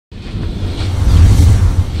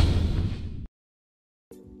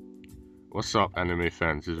What's up, anime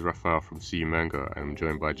fans? This is Raphael from C Manga, and I'm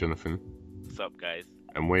joined by Jonathan. What's up, guys?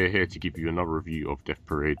 And we're here to give you another review of Death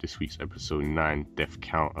Parade, this week's episode 9, Death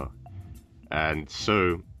Counter. And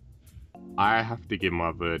so, I have to give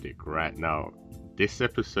my verdict right now. This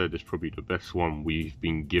episode is probably the best one we've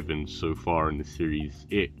been given so far in the series.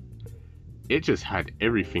 It just had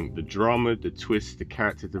everything: the drama, the twist, the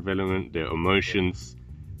character development, the emotions.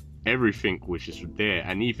 Everything was just there,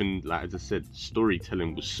 and even, like as I said,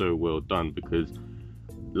 storytelling was so well done, because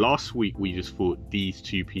last week we just thought these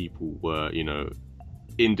two people were,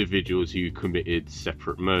 individuals who committed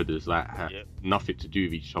separate murders, had nothing to do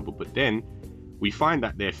with each other. But then we find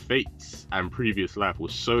that their fates and previous life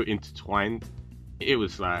was so intertwined. It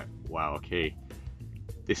was like, wow, okay,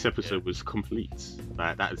 this episode was complete.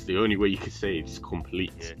 Like, that's the only way you could say it's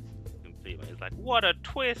complete. Yeah, complete. It's like, what a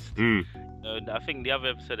twist. I think the other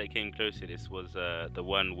episode that came close to this was the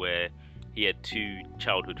one where he had two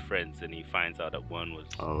childhood friends and he finds out that one was.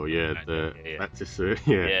 Oh yeah, that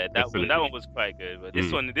one was quite good. But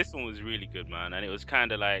this one was really good, man. And it was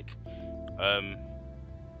kind of like,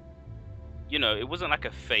 it wasn't like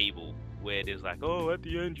a fable where there's like, oh, at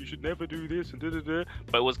the end you should never do this and da da da.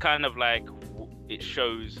 But it was kind of like, it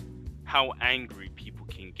shows how angry people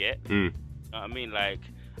can get. You know what I mean? Like,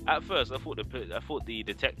 at first, I thought the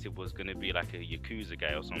detective was gonna be like a Yakuza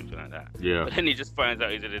guy or something like that. Yeah. But then he just finds out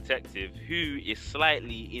he's a detective who is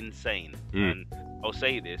slightly insane. And I'll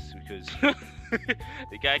say this because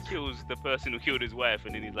the guy kills the person who killed his wife,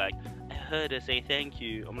 and then he's like, "I heard her say thank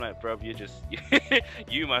you." I'm like, bruv, you're just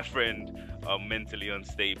you, my friend, are mentally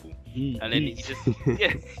unstable. And then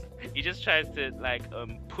he just tries to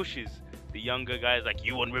pushes the younger guys, like,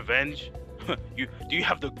 you want revenge? Do you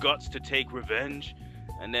have the guts to take revenge?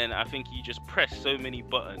 And then I think he just pressed so many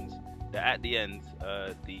buttons that at the end,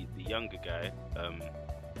 the younger guy,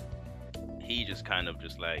 he just kind of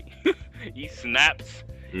just like, he snapped,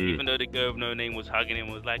 even though the girl with no name was hugging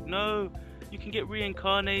him, was like, no, you can get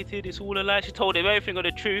reincarnated, it's all a lie. She told him everything of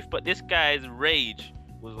the truth, but this guy's rage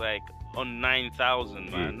was like on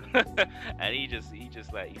 9,000, man. And he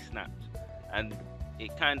snapped. And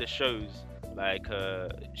it kind of shows, like,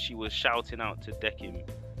 she was shouting out to Dekim,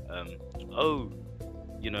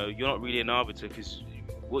 you're not really an arbiter, because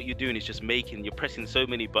what you're doing is just you're pressing so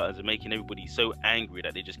many buttons and making everybody so angry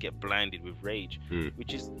that they just get blinded with rage.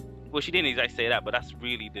 Which is, well, she didn't exactly say that, but that's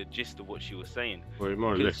really the gist of what she was saying. Well, it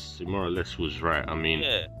more or less was right. I mean,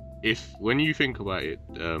 when you think about it,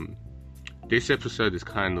 this episode is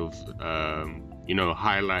kind of,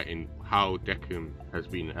 highlighting how Dekum has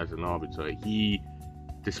been as an arbiter.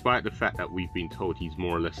 Despite the fact that we've been told he's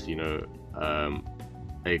more or less,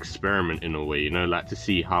 an experiment in a way, like to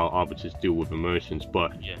see how arbiters deal with emotions,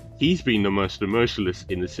 but he's been the most emotionless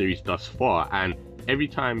in the series thus far, and every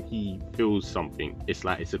time he feels something, it's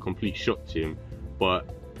like it's a complete shock to him. But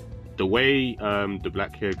the way the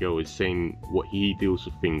black hair girl is saying what he deals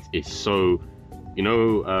with things is so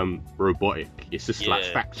robotic. It's just like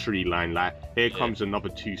factory line, like, here comes another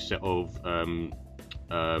two set of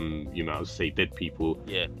I would say dead people.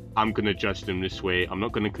 I'm gonna judge them this way. I'm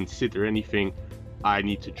not gonna consider anything. I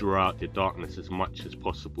need to draw out the darkness as much as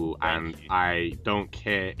possible, and I don't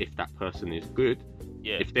care if that person is good.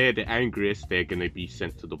 If they're the angriest, they're gonna be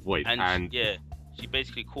sent to the void. And she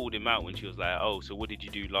basically called him out when she was like, oh, so what did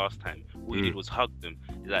you do last time? All you did was hug them.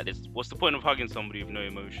 It's like, what's the point of hugging somebody with no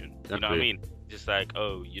emotion? You know what I mean? Just like,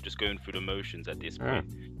 oh, you're just going through the motions at this point.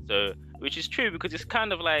 So, which is true, because it's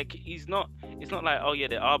kind of like, it's not like, oh yeah,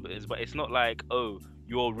 they're arbiters, but it's not like, oh,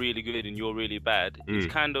 you're really good and you're really bad. It's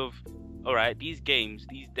kind of, all right, these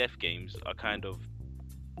death games are kind of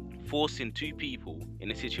forcing two people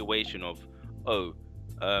in a situation of,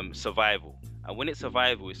 survival. And when it's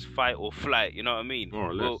survival, it's fight or flight, you know what I mean?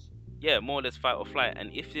 More or less. Well, yeah, more or less fight or flight.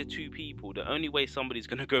 And if they're two people, the only way somebody's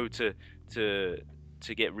going to go to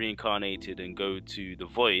get reincarnated and go to the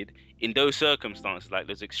void in those circumstances, like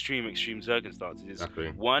those extreme circumstances, is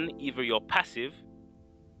one, either you're passive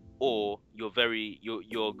or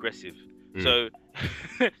you're aggressive. So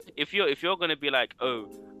if you're gonna be like,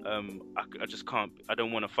 I just can't, I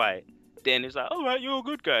don't want to fight, then it's like, all right, you're a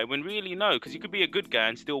good guy, when really no, because you could be a good guy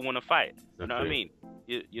and still want to fight. You know what I mean?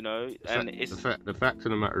 The fact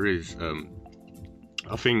of the matter is,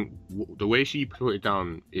 I think the way she put it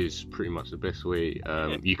down is pretty much the best way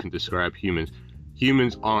you can describe humans.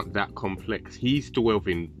 Humans aren't that complex. He's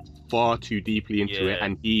delving far too deeply into it,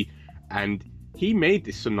 and he made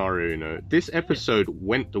this scenario, this episode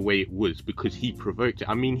went the way it was because he provoked it.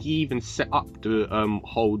 I mean, he even set up the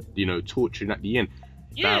whole, torturing at the end.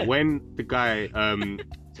 That when the guy,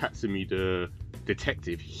 Tatsumi,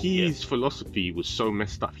 detective, his philosophy was so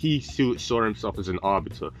messed up. He saw himself as an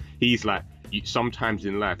arbiter. He's like, sometimes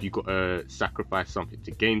in life you gotta sacrifice something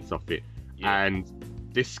to gain something, and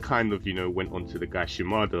this kind of, you know, went on to the guy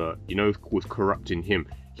Shimada, you know, was corrupting him.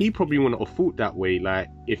 He probably wouldn't have thought that way, like,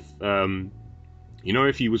 if you know,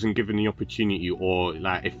 if he wasn't given the opportunity, or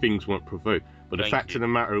like if things weren't provoked. But the fact of the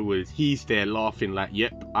matter was, he's there laughing like,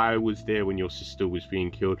 yep, I was there when your sister was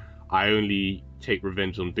being killed. I only take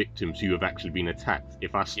revenge on victims who have actually been attacked.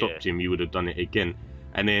 If I stopped him, he would have done it again.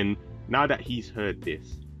 And then now that he's heard this,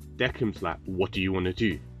 Deckham's like, what do you want to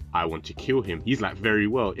do? I want to kill him. He's like, very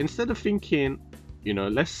well. Instead of thinking, you know,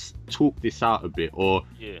 let's talk this out a bit, or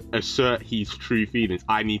assert his true feelings,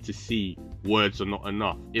 I need to see, words are not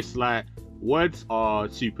enough. It's like, words are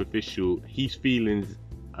superficial. His feelings,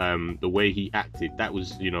 the way he acted, that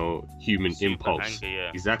was, you know, human impulse.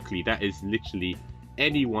 Anger, exactly. That is literally,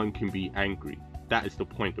 anyone can be angry. That is the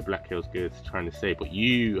point the Black Hills Girl is trying to say. But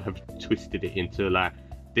you have twisted it into like,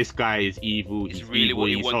 this guy is evil. It's he's really evil, what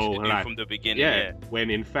he he's wanted to do like, from the beginning. yeah. When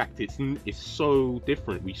in fact it's so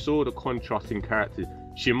different. We saw the contrast in characters.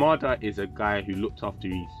 Shimada is a guy who looked after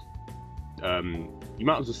his you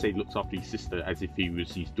might as well say looked after his sister as if he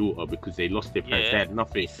was his daughter, because they lost their parents. They had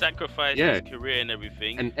nothing. He sacrificed his career and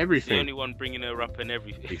everything. And everything. He's the only one bringing her up and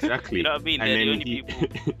everything. Exactly. You know what I mean? And They're the then only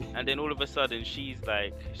people. And then all of a sudden she's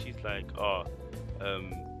like, oh,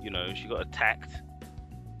 you know, she got attacked.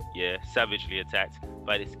 Yeah, savagely attacked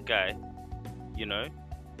by this guy. You know.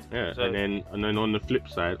 Yeah. So, and then on the flip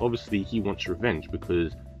side, obviously he wants revenge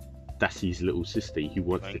because that's his little sister. He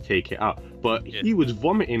wants to take it out, but he was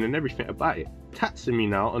vomiting and everything about it. Tatsumi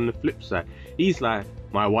now on the flip side, he's like,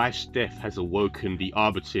 my wife's death has awoken the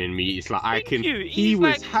arbiter in me. It's like he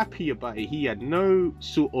was like, happy about it. He had no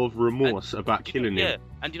sort of remorse about killing him.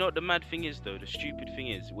 And you know what the mad thing is though? The stupid thing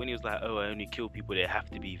is, when he was like, oh, I only kill people that have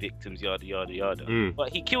to be victims, yada yada yada.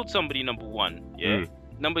 But he killed somebody, number one.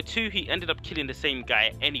 Number two, he ended up killing the same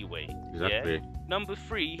guy anyway. Exactly. Number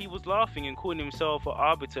three, he was laughing and calling himself an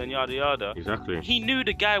arbiter and yada yada. Exactly. He knew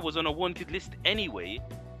the guy was on a wanted list anyway.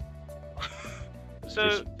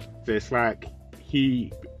 So it's like,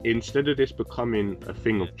 he, instead of this becoming a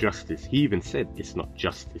thing of justice, he even said it's not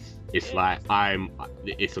justice. It's like,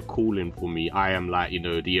 it's a calling for me. I am like, you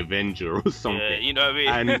know, the Avenger or something. Yeah, you know what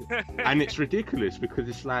I mean? And it's ridiculous because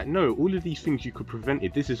it's like, no, all of these things you could prevent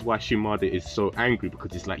it. This is why Shimada is so angry,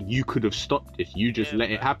 because it's like, you could have stopped this. You just let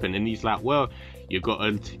it happen. And he's like, well, you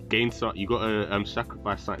gotta gain something. You gotta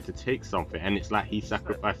sacrifice something to take something. And it's like he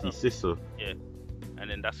sacrificed his sister. Yeah. And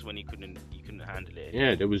then that's when he couldn't handle it.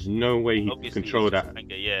 Yeah, there was no way he could control that.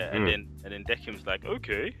 Anger, and then Deckham's like,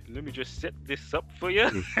 okay, let me just set this up for you.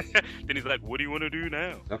 Then he's like, what do you want to do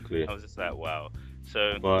now? Exactly. I was just like, wow.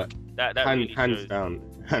 So, but that hands really down.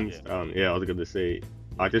 Yeah, I was gonna say,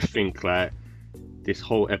 I just think like this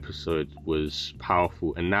whole episode was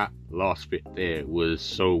powerful, and that last bit there was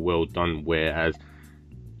so well done. Whereas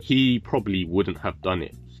he probably wouldn't have done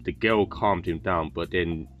it. The girl calmed him down, but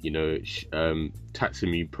then, you know,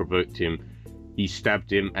 Tatsumi provoked him. He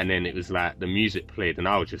stabbed him, and then it was like the music played, and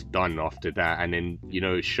I was just done after that. And then, you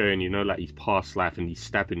know, showing, you know, like his past life, and he's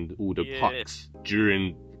stabbing all the pucks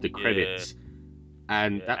during the credits,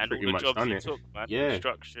 and that pretty much done it.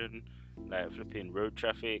 Construction, like flipping road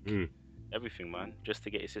traffic, everything, man, just to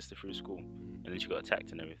get his sister through school, and then she got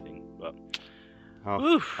attacked and everything. But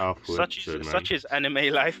powerful such is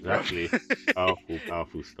anime life, bro. Exactly.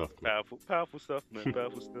 powerful stuff, man. Powerful stuff, man.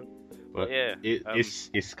 Powerful stuff. But yeah,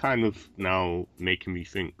 it's kind of now making me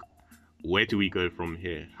think, where do we go from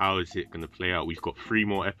here? How is it going to play out? We've got 3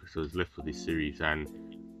 more episodes left for this series, and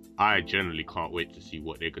I generally can't wait to see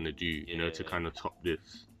what they're going to do, you know, to kind of top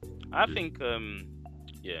this. I think,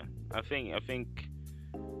 I think,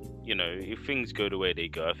 you know, if things go the way they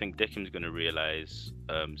go, I think Deckham's going to realize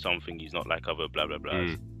something. He's not like other blah blah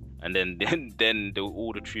blahs, and then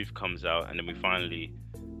all the truth comes out, and then we finally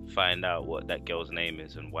find out what that girl's name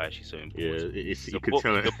is and why she's so important. Yeah, you could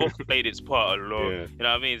tell it. The book played its part a lot. You know what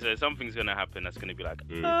I mean? So something's going to happen that's going to be like,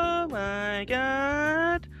 oh my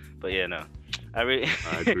god. But yeah, no, I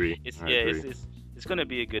agree. It's going to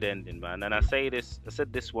be a good ending, man. And I said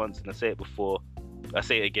this once, and I say it before. I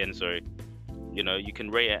say it again. Sorry. You know, you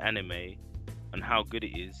can rate an anime and how good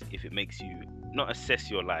it is if it makes you not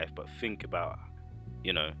assess your life, but think about,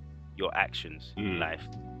 you know, your actions in life.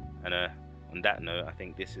 And on that note, I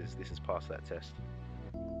think this is passed that test.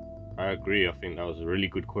 I agree. I think that was a really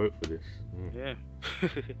good quote for this. Yeah.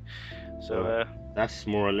 So that's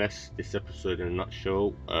more or less this episode in a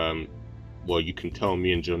nutshell. Well, you can tell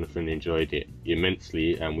me and Jonathan enjoyed it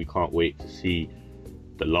immensely, and we can't wait to see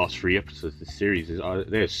the last 3 episodes of the series is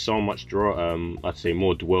there's so much I'd say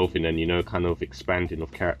more delving and kind of expanding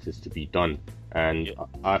of characters to be done, and Yeah.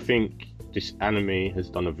 I think this anime has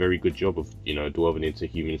done a very good job of delving into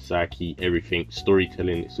human psyche, everything,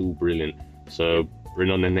 storytelling. It's all brilliant. So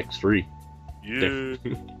bring on the next 3. Yeah.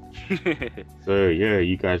 So yeah,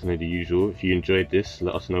 you guys know the usual. If you enjoyed this,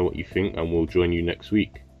 let us know what you think, and we'll join you next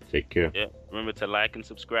week. Take care. Yeah. Remember to like and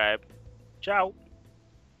subscribe. Ciao.